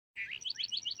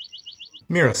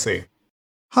Miracy.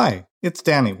 Hi, it's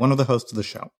Danny, one of the hosts of the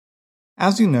show.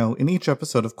 As you know, in each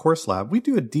episode of Course Lab, we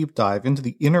do a deep dive into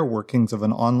the inner workings of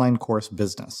an online course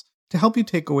business to help you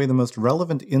take away the most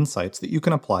relevant insights that you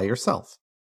can apply yourself.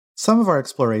 Some of our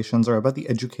explorations are about the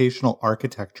educational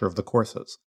architecture of the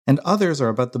courses, and others are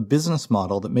about the business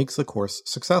model that makes the course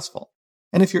successful.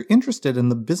 And if you're interested in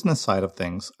the business side of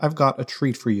things, I've got a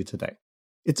treat for you today.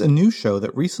 It's a new show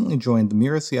that recently joined the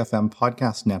Miracy FM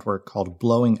podcast network called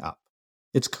Blowing Up.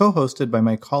 It's co-hosted by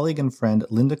my colleague and friend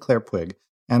Linda Claire Puig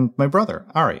and my brother,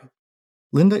 Ari.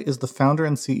 Linda is the founder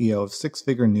and CEO of Six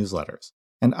Figure Newsletters,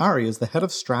 and Ari is the head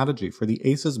of strategy for the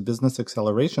ACES Business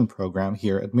Acceleration Program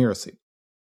here at Miracy.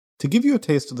 To give you a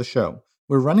taste of the show,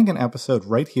 we're running an episode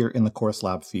right here in the Course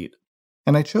Lab feed.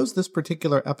 And I chose this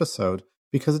particular episode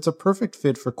because it's a perfect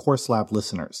fit for Course Lab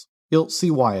listeners. You'll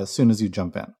see why as soon as you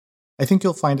jump in. I think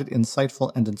you'll find it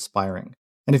insightful and inspiring.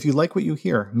 And if you like what you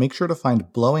hear, make sure to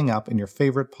find Blowing Up in your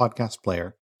favorite podcast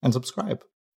player and subscribe.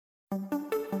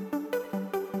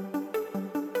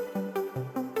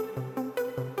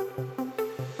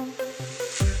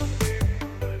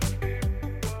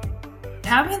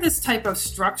 Having this type of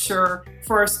structure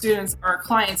for our students, our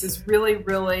clients, is really,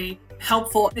 really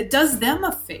helpful. It does them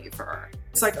a favor.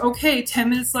 It's like, okay, 10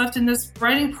 minutes left in this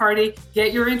writing party,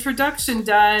 get your introduction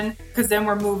done, because then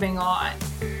we're moving on.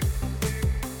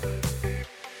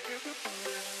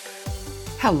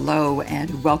 Hello,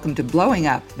 and welcome to Blowing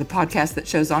Up, the podcast that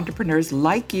shows entrepreneurs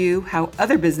like you how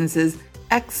other businesses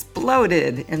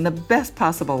exploded in the best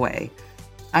possible way.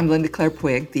 I'm Linda Claire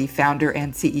Puig, the founder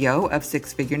and CEO of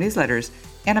Six Figure Newsletters,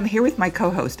 and I'm here with my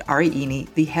co-host, Ari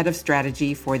Eni, the head of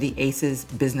strategy for the ACES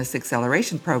Business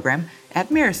Acceleration Program at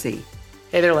Miracy.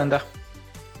 Hey there, Linda.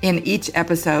 In each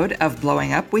episode of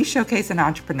Blowing Up, we showcase an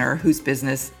entrepreneur whose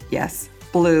business, yes,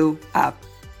 blew up.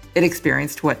 It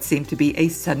experienced what seemed to be a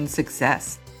sudden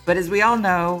success. But as we all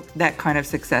know, that kind of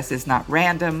success is not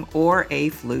random or a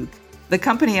fluke. The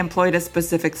company employed a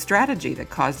specific strategy that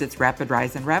caused its rapid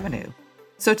rise in revenue.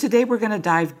 So today we're going to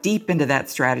dive deep into that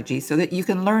strategy so that you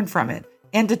can learn from it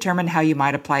and determine how you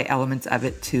might apply elements of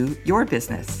it to your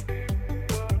business.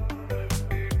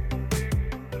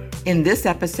 In this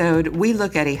episode, we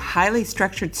look at a highly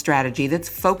structured strategy that's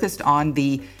focused on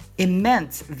the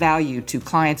immense value to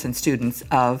clients and students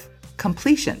of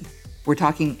completion. We're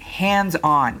talking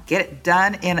hands-on, get it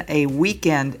done in a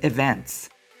weekend events.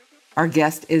 Our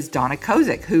guest is Donna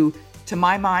Kozik, who, to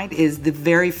my mind, is the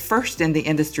very first in the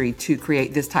industry to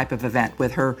create this type of event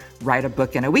with her Write a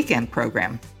Book in a Weekend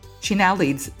program. She now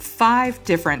leads 5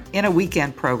 different in a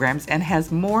weekend programs and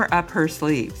has more up her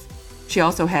sleeves. She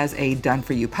also has a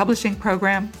done-for-you publishing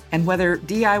program, and whether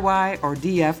DIY or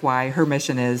DFY, her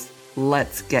mission is,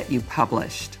 let's get you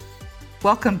published.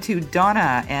 Welcome to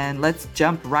Donna, and let's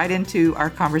jump right into our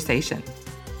conversation.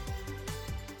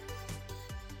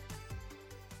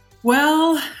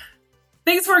 Well,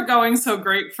 things weren't going so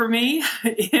great for me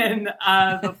in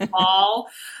the fall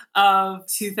of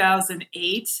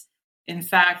 2008. In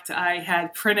fact, I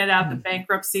had printed out the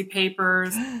bankruptcy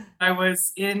papers. I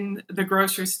was in the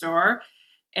grocery store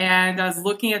and I was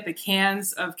looking at the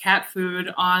cans of cat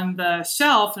food on the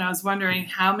shelf, and I was wondering,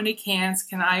 how many cans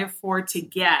can I afford to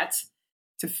get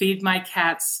to feed my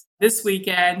cats this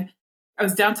weekend? I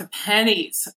was down to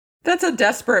pennies. That's a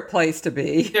desperate place to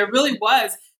be. There really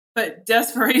was. But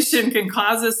desperation can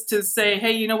cause us to say,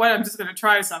 hey, you know what? I'm just going to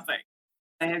try something.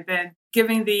 I had been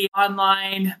giving the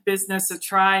online business a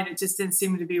try, and it just didn't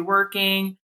seem to be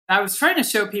working. I was trying to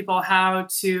show people how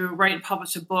to write and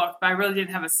publish a book, but I really didn't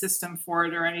have a system for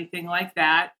it or anything like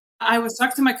that. I was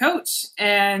talking to my coach,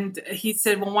 and he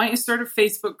said, well, why don't you start a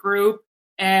Facebook group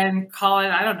and call it,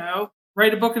 I don't know,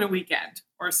 Write a Book in a Weekend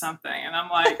or something. And I'm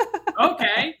like,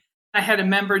 okay. I had a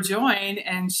member join,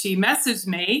 and she messaged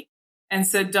me and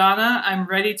said, Donna, I'm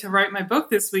ready to write my book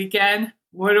this weekend.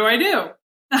 What do I do?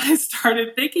 I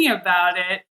started thinking about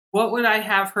it. What would I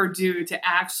have her do to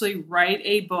actually write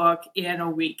a book in a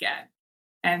weekend?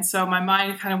 And so my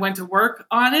mind kind of went to work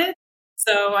on it.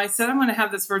 So I said, I'm going to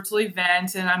have this virtual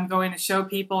event, and I'm going to show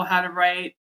people how to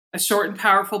write a short and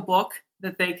powerful book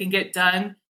that they can get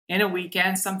done in a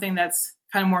weekend, something that's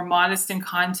kind of more modest in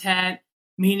content,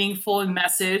 meaningful in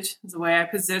message is the way I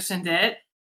positioned it.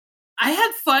 I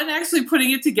had fun actually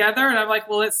putting it together, and I'm like,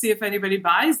 well, let's see if anybody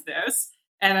buys this.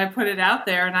 And I put it out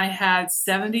there, and I had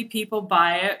 70 people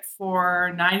buy it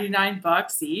for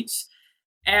 $99 each.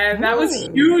 And that was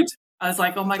huge. I was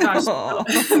like, oh my gosh,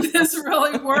 this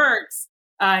really works.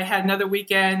 I had another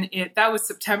weekend. That was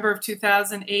September of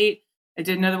 2008. I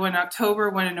did another one in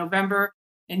October, one in November.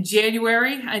 In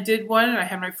January, I did one, and I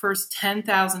had my first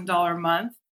 $10,000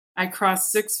 month. I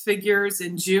crossed 6 figures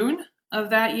in June of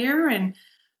that year, and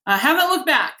I haven't looked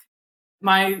back.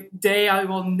 My day I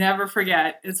will never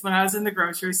forget is when I was in the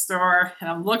grocery store and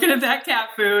I'm looking at that cat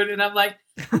food and I'm like,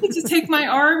 I could just take my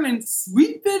arm and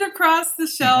sweep it across the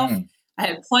shelf. I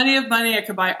had plenty of money. I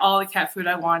could buy all the cat food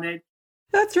I wanted.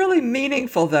 That's really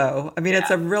meaningful, though. I mean,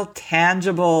 it's a real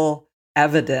tangible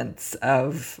evidence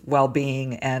of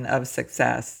well-being and of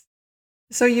success.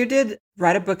 So you did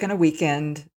write a book in a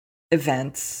weekend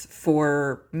events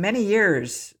for many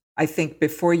years, I think,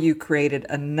 before you created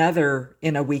another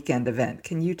in a weekend event.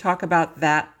 Can you talk about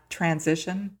that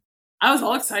transition? I was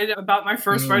all excited about my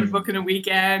first write a book in a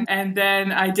weekend. And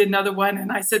then I did another one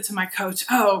and I said to my coach,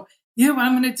 oh, you know what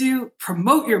I'm going to do?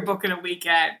 Promote your book in a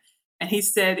weekend. And he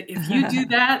said, if you do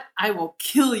that, I will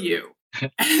kill you.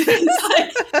 And he's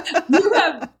like, you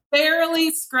have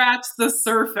barely scratched the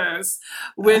surface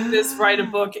with this write a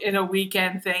book in a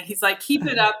weekend thing. He's like, keep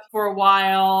it up for a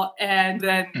while and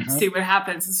then see what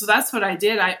happens. And so that's what I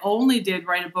did. I only did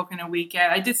write a book in a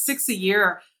weekend. I did 6 a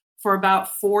year for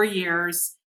about 4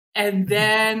 years. And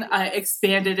then I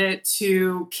expanded it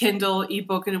to Kindle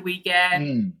ebook in a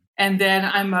weekend. And then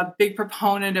I'm a big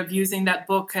proponent of using that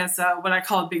book as what I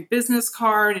call a big business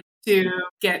card to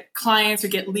get clients or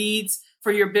get leads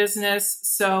for your business.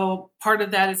 So part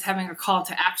of that is having a call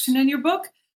to action in your book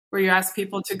where you ask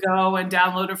people to go and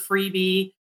download a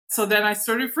freebie. So then I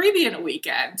started freebie in a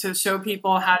weekend to show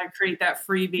people how to create that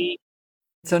freebie.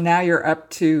 So now you're up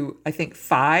to, I think,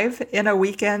 5 in a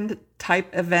weekend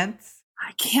type events.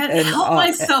 I can't help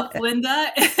myself,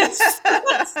 Linda.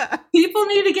 People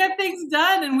need to get things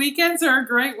done, and weekends are a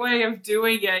great way of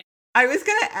doing it. I was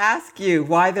going to ask you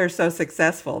why they're so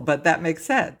successful, but that makes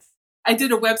sense. I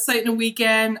did a website in a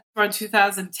weekend around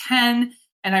 2010,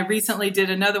 and I recently did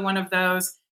another one of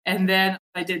those. And then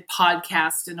I did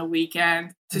podcast in a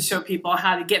weekend to show people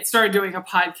how to get started doing a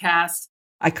podcast.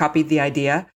 I copied the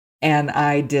idea and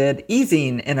I did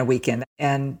e-zine in a weekend.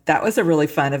 And that was a really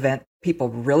fun event. People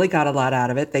really got a lot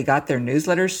out of it. They got their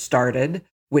newsletters started,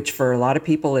 which for a lot of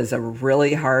people is a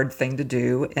really hard thing to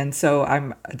do. And so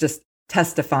I'm just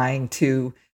testifying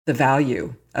to the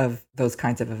value of those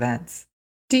kinds of events.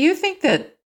 Do you think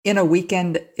that in a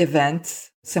weekend event,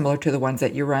 similar to the ones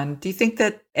that you run, do you think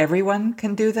that everyone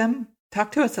can do them?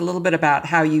 Talk to us a little bit about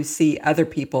how you see other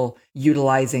people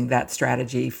utilizing that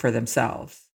strategy for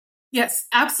themselves. Yes,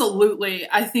 absolutely.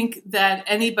 I think that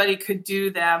anybody could do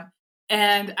them.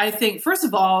 And I think, first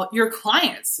of all, your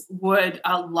clients would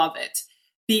love it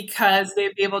because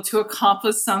they'd be able to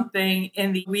accomplish something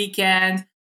in the weekend.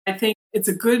 I think it's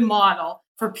a good model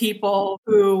for people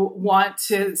who want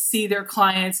to see their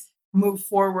clients move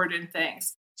forward in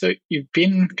things. So you've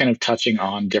been kind of touching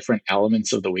on different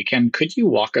elements of the weekend. Could you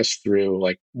walk us through,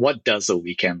 like, what does a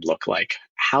weekend look like?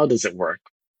 How does it work?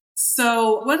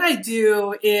 So what I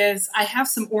do is I have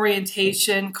some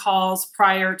orientation calls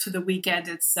prior to the weekend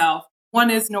itself. One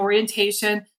is an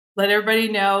orientation, let everybody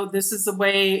know this is the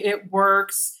way it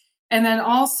works. And then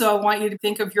also I want you to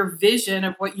think of your vision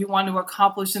of what you want to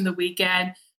accomplish in the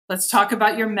weekend. Let's talk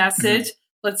about your message.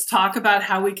 Let's talk about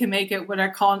how we can make it what I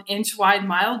call an inch wide,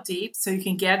 mile deep, so you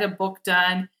can get a book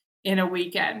done in a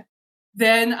weekend.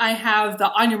 Then I have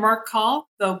the On Your Mark call,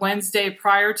 the Wednesday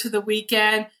prior to the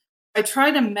weekend. I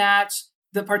try to match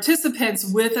the participants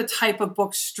with a type of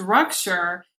book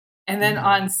structure. And then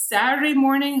on Saturday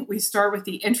morning, we start with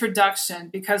the introduction,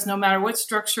 because no matter what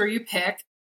structure you pick,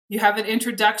 you have an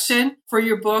introduction for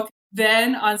your book.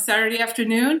 Then on Saturday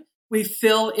afternoon, we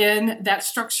fill in that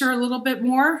structure a little bit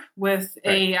more with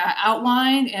a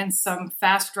outline and some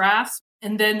fast drafts.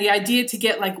 And then the idea to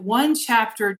get like one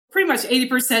chapter pretty much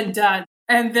 80% done.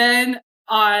 And then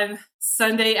on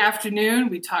Sunday afternoon,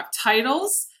 we talk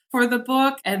titles for the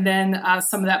book, and then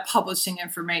some of that publishing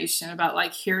information about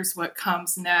like, here's what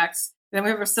comes next. Then we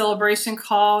have a celebration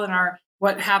call and our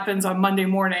what happens on Monday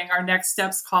morning, our next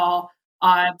steps call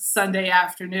on Sunday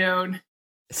afternoon.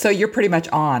 So you're pretty much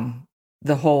on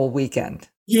the whole weekend.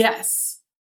 Yes.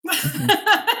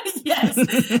 Yes.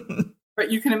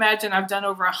 But you can imagine I've done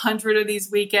over 100 of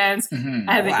these weekends.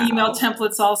 I have the email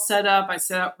templates all set up. I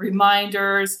set up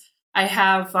reminders. I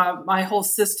have my whole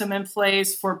system in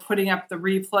place for putting up the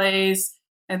replays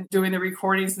and doing the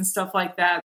recordings and stuff like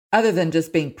that. Other than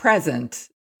just being present,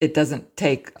 it doesn't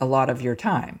take a lot of your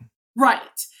time. Right,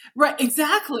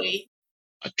 exactly.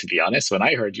 To be honest, when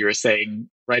I heard you were saying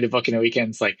write a book in a weekend,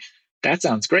 it's like, that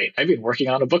sounds great. I've been working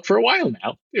on a book for a while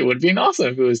now. It would have been awesome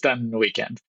if it was done in a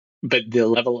weekend. But the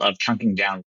level of chunking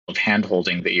down of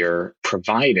handholding that you're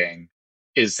providing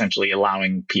is essentially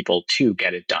allowing people to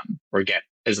get it done or get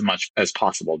as much as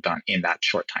possible done in that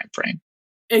short time frame.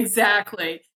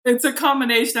 Exactly. It's a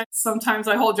combination. Sometimes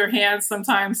I hold your hand,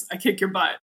 sometimes I kick your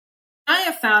butt. I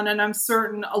have found, and I'm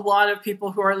certain a lot of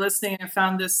people who are listening have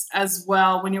found this as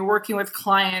well, when you're working with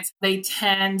clients, they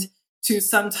tend to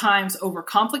sometimes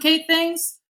overcomplicate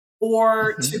things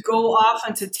or to go off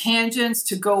into tangents,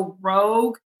 to go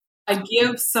rogue. I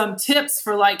give some tips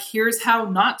for like, here's how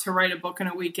not to write a book in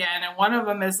a weekend. And one of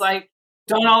them is like,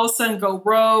 don't all of a sudden go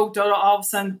rogue. Don't all of a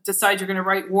sudden decide you're going to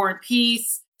write War and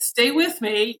Peace. Stay with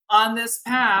me on this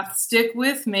path. Stick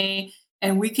with me,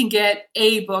 and we can get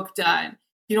a book done.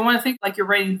 You don't want to think like you're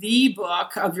writing the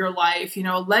book of your life,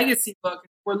 a legacy book.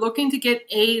 We're looking to get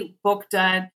a book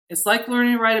done. It's like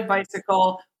learning to ride a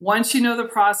bicycle. Once you know the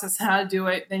process, how to do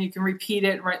it, then you can repeat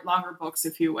it and write longer books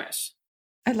if you wish.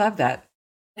 I love that.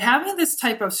 Having this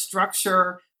type of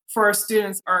structure for our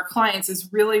students, our clients, is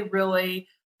really, really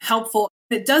helpful.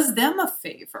 It does them a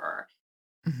favor.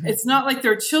 It's not like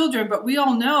they're children, but we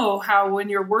all know how when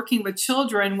you're working with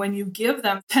children, when you give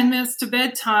them 10 minutes to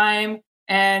bedtime,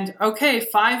 and okay,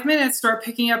 5 minutes, start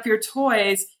picking up your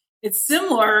toys. It's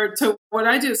similar to what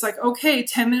I do. It's like, okay,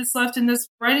 10 minutes left in this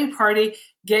writing party,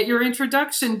 get your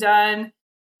introduction done,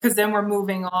 because then we're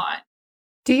moving on.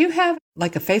 Do you have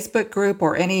like a Facebook group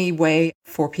or any way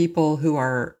for people who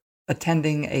are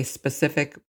attending a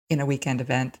specific weekend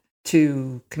event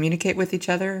to communicate with each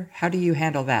other? How do you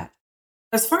handle that?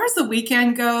 As far as the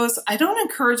weekend goes, I don't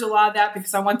encourage a lot of that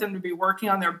because I want them to be working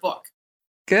on their book.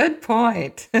 Good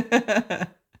point.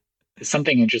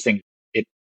 Something interesting, it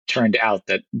turned out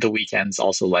that the weekends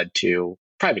also led to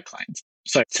private clients.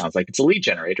 So it sounds like it's a lead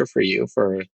generator for you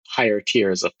for higher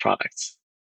tiers of products.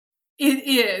 It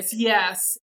is,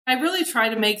 yes. I really try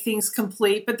to make things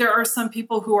complete, but there are some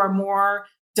people who are more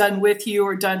done with you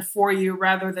or done for you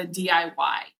rather than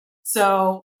DIY.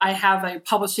 So I have a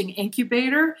publishing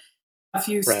incubator. If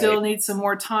you still need some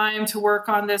more time to work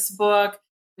on this book,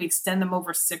 we extend them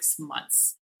over 6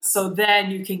 months. So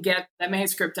then you can get that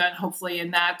manuscript done, hopefully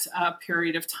in that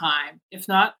period of time. If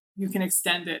not, you can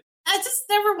extend it. I just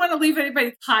never want to leave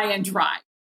anybody high and dry.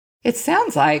 It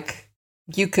sounds like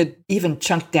you could even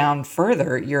chunk down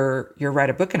further your write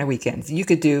a book in a weekend. You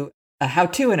could do a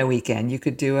how-to in a weekend. You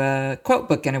could do a quote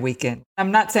book in a weekend.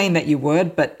 I'm not saying that you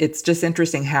would, but it's just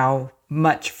interesting how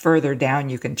much further down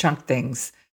you can chunk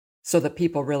things so that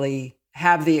people really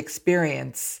have the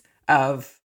experience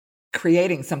of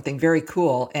creating something very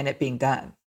cool and it being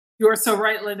done. You are so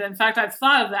right, Linda. In fact, I've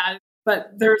thought of that,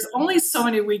 but there's only so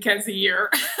many weekends a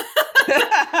year.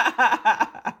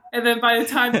 And then by the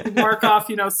time you mark off,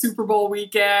 Super Bowl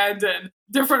weekend and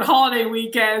different holiday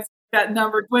weekends, that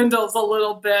number dwindles a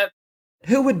little bit.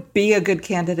 Who would be a good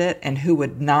candidate and who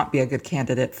would not be a good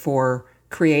candidate for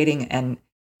creating an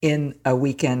in a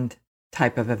weekend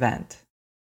type of event?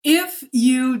 If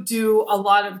you do a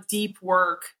lot of deep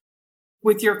work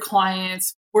with your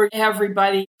clients where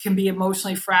everybody can be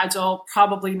emotionally fragile,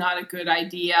 probably not a good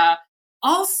idea.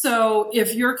 Also,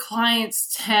 if your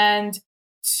clients tend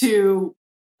to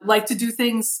like to do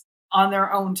things on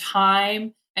their own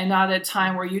time and not at a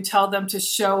time where you tell them to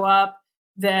show up,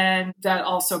 then that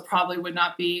also probably would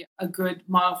not be a good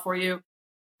model for you.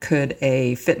 Could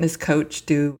a fitness coach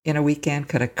do in a weekend?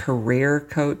 Could a career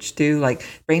coach do? Like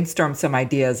brainstorm some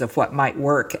ideas of what might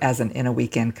work as an in a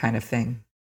weekend kind of thing.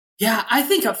 Yeah, I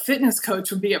think a fitness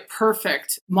coach would be a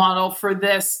perfect model for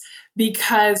this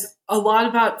because a lot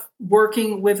about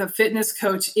working with a fitness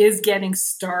coach is getting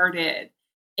started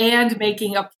and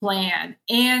making a plan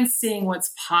and seeing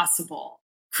what's possible.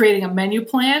 Creating a menu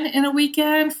plan in a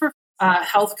weekend for a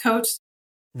health coach.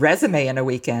 Resume in a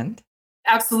weekend.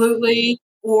 Absolutely.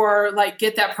 Or like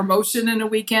get that promotion in a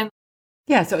weekend.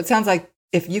 Yeah, so it sounds like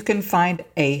if you can find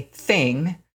a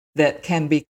thing that can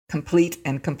be complete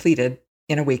and completed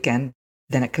in a weekend,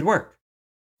 then it could work.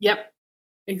 Yep,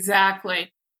 exactly.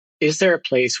 Is there a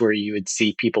place where you would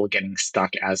see people getting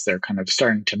stuck as they're kind of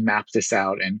starting to map this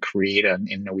out and create an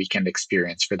in a weekend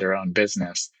experience for their own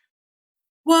business?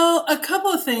 Well, a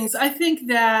couple of things. I think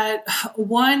that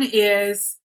one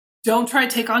is don't try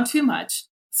to take on too much.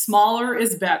 Smaller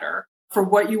is better for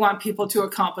what you want people to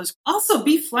accomplish. Also,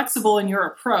 be flexible in your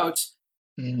approach.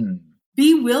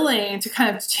 Be willing to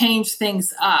kind of change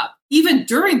things up, even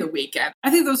during the weekend. I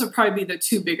think those would probably be the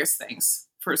two biggest things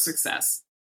for success.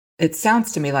 It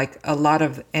sounds to me like a lot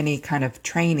of any kind of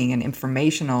training and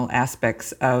informational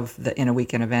aspects of the in a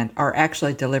weekend event are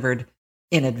actually delivered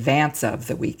in advance of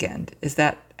the weekend. Is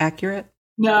that accurate?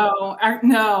 No.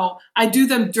 I do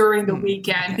them during the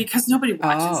weekend because nobody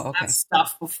watches that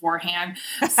stuff beforehand.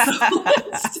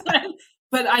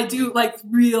 But I do like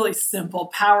really simple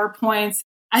PowerPoints.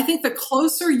 I think the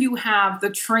closer you have the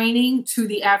training to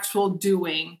the actual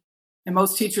doing, and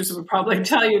most teachers would probably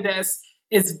tell you this,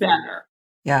 is better.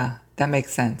 Yeah, that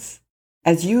makes sense.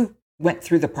 As you went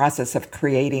through the process of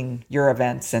creating your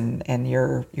events and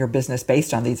your business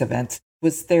based on these events,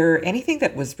 was there anything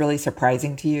that was really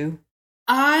surprising to you?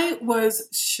 I was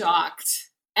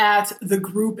shocked at the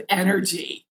group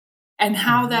energy and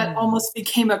how that almost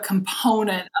became a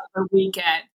component of the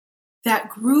weekend. That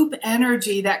group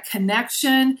energy, that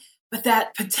connection, but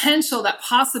that potential, that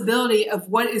possibility of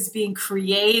what is being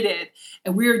created.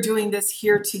 And we are doing this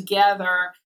here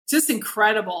together. Just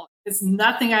incredible. It's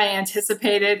nothing I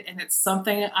anticipated, and it's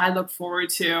something I look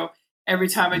forward to every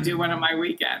time I do one of my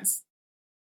weekends.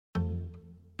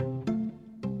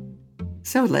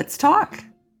 So let's talk.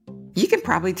 You can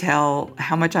probably tell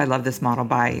how much I love this model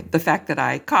by the fact that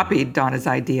I copied Donna's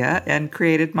idea and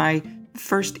created my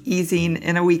first easing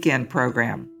in a weekend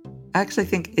program. I actually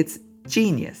think it's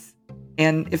genius.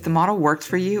 And if the model works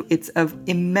for you, it's of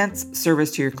immense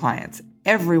service to your clients.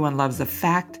 Everyone loves the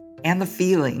fact and the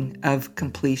feeling of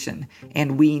completion,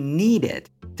 and we need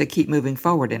it to keep moving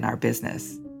forward in our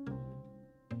business.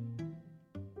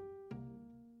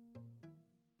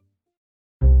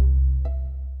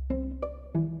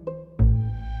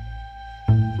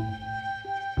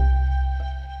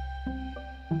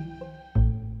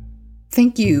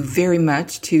 Thank you very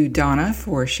much to Donna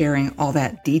for sharing all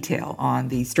that detail on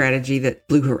the strategy that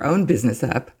blew her own business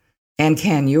up and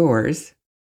can yours.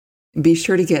 Be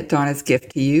sure to get Donna's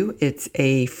gift to you. It's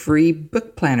a free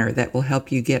book planner that will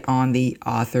help you get on the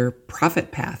author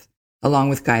profit path, along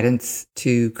with guidance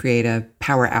to create a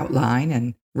power outline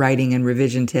and writing and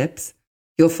revision tips.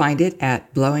 You'll find it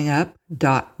at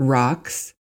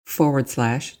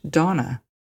blowingup.rocks/Donna.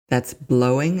 That's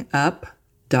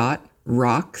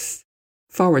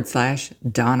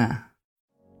blowingup.rocks/Donna.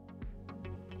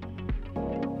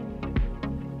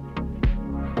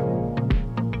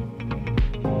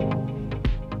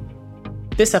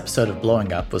 This episode of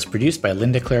Blowing Up was produced by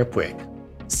Linda Claire Puig.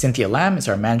 Cynthia Lamb is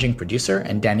our managing producer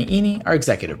and Danny Iny our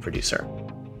executive producer.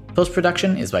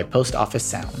 Post-production is by Post Office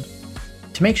Sound.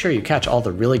 To make sure you catch all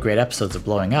the really great episodes of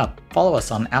Blowing Up, follow us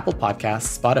on Apple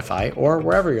Podcasts, Spotify, or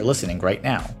wherever you're listening right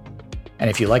now. And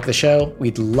if you like the show,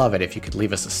 we'd love it if you could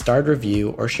leave us a starred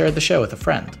review or share the show with a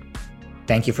friend.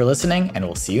 Thank you for listening, and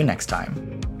we'll see you next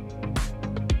time.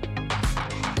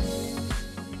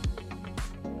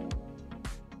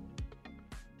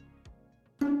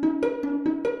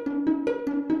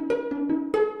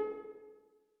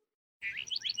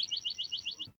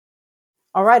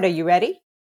 All right, are you ready?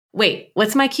 Wait,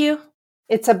 what's my cue?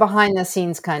 It's a behind the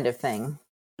scenes kind of thing.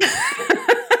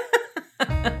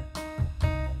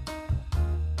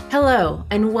 Hello,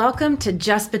 and welcome to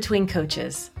Just Between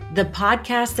Coaches, the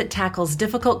podcast that tackles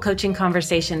difficult coaching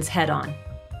conversations head on.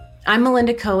 I'm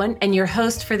Melinda Cohen, and your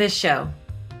host for this show.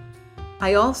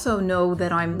 I also know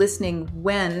that I'm listening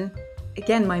when,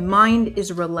 again, my mind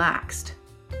is relaxed.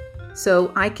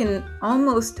 So I can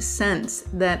almost sense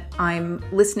that I'm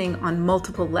listening on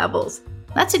multiple levels.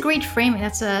 That's a great framing.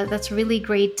 That's a really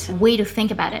great way to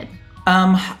think about it.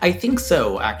 I think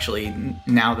so, actually,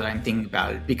 now that I'm thinking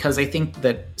about it, because I think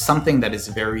that something that is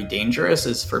very dangerous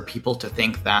is for people to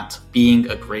think that being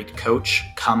a great coach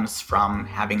comes from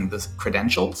having the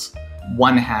credentials.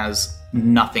 One has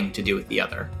nothing to do with the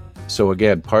other. So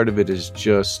again, part of it is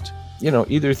just,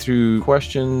 either through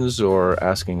questions or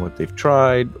asking what they've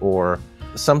tried, or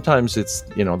sometimes it's,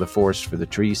 the forest for the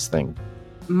trees thing.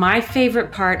 My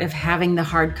favorite part of having the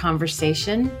hard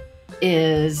conversation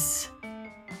is...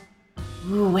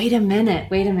 Ooh, wait a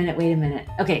minute.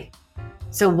 Okay,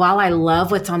 so while I love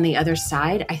what's on the other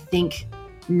side, I think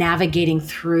navigating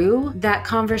through that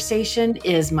conversation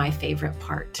is my favorite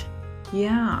part.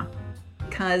 Yeah,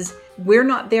 because we're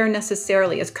not there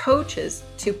necessarily as coaches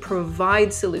to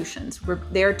provide solutions. We're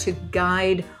there to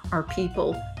guide our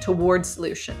people towards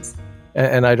solutions.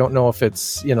 And I don't know if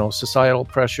it's, societal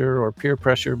pressure or peer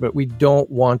pressure, but we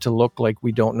don't want to look like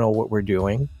we don't know what we're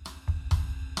doing.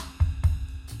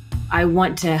 I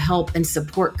want to help and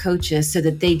support coaches so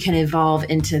that they can evolve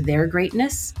into their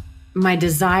greatness. My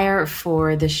desire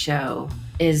for the show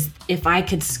is if I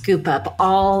could scoop up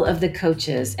all of the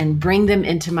coaches and bring them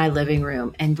into my living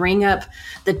room and bring up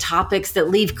the topics that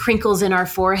leave crinkles in our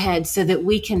forehead so that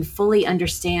we can fully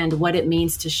understand what it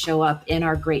means to show up in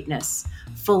our greatness,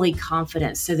 fully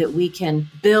confident, so that we can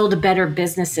build better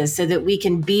businesses, so that we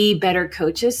can be better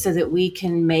coaches, so that we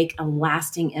can make a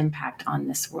lasting impact on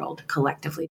this world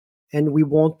collectively. And we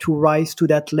want to rise to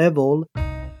that level.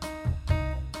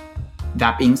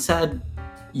 That being said,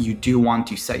 you do want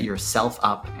to set yourself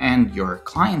up and your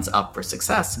clients up for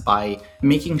success by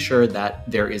making sure that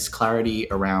there is clarity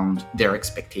around their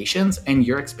expectations and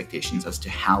your expectations as to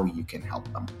how you can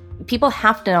help them. People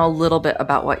have to know a little bit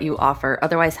about what you offer.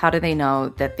 Otherwise, how do they know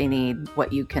that they need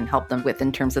what you can help them with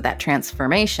in terms of that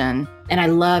transformation? And I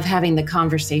love having the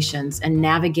conversations and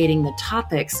navigating the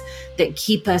topics that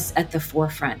keep us at the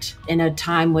forefront in a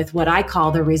time with what I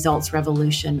call the results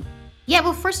revolution. Yeah,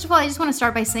 well, first of all, I just want to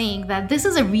start by saying that this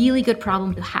is a really good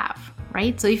problem to have,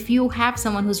 right? So if you have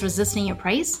someone who's resisting your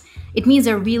price, it means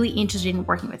they're really interested in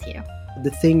working with you.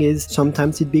 The thing is,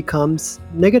 sometimes it becomes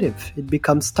negative. It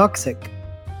becomes toxic.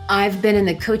 I've been in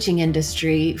the coaching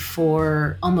industry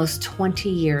for almost 20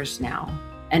 years now.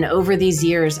 And over these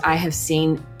years, I have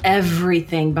seen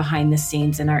everything behind the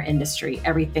scenes in our industry,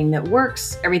 everything that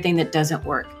works, everything that doesn't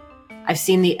work. I've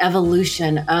seen the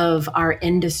evolution of our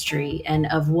industry and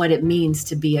of what it means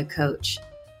to be a coach.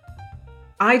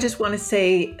 I just want to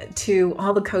say to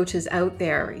all the coaches out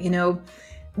there,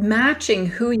 matching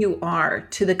who you are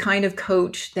to the kind of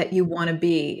coach that you want to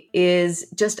be is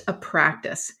just a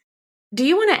practice. Do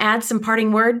you want to add some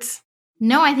parting words?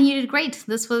 No, I think you did great.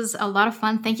 This was a lot of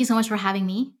fun. Thank you so much for having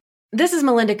me. This is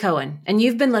Melinda Cohen, and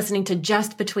you've been listening to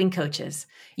Just Between Coaches.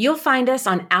 You'll find us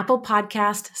on Apple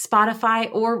Podcast, Spotify,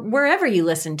 or wherever you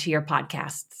listen to your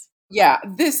podcasts. Yeah,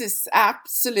 this is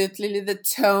absolutely the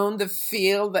tone, the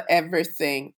feel, the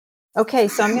everything. Okay,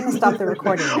 so I'm going to stop the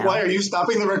recording now. Why are you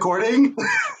stopping the recording?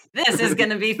 This is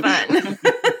going to be fun.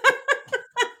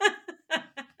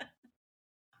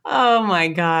 Oh my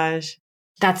gosh.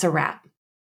 That's a wrap.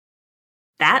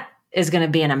 That is going to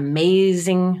be an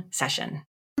amazing session.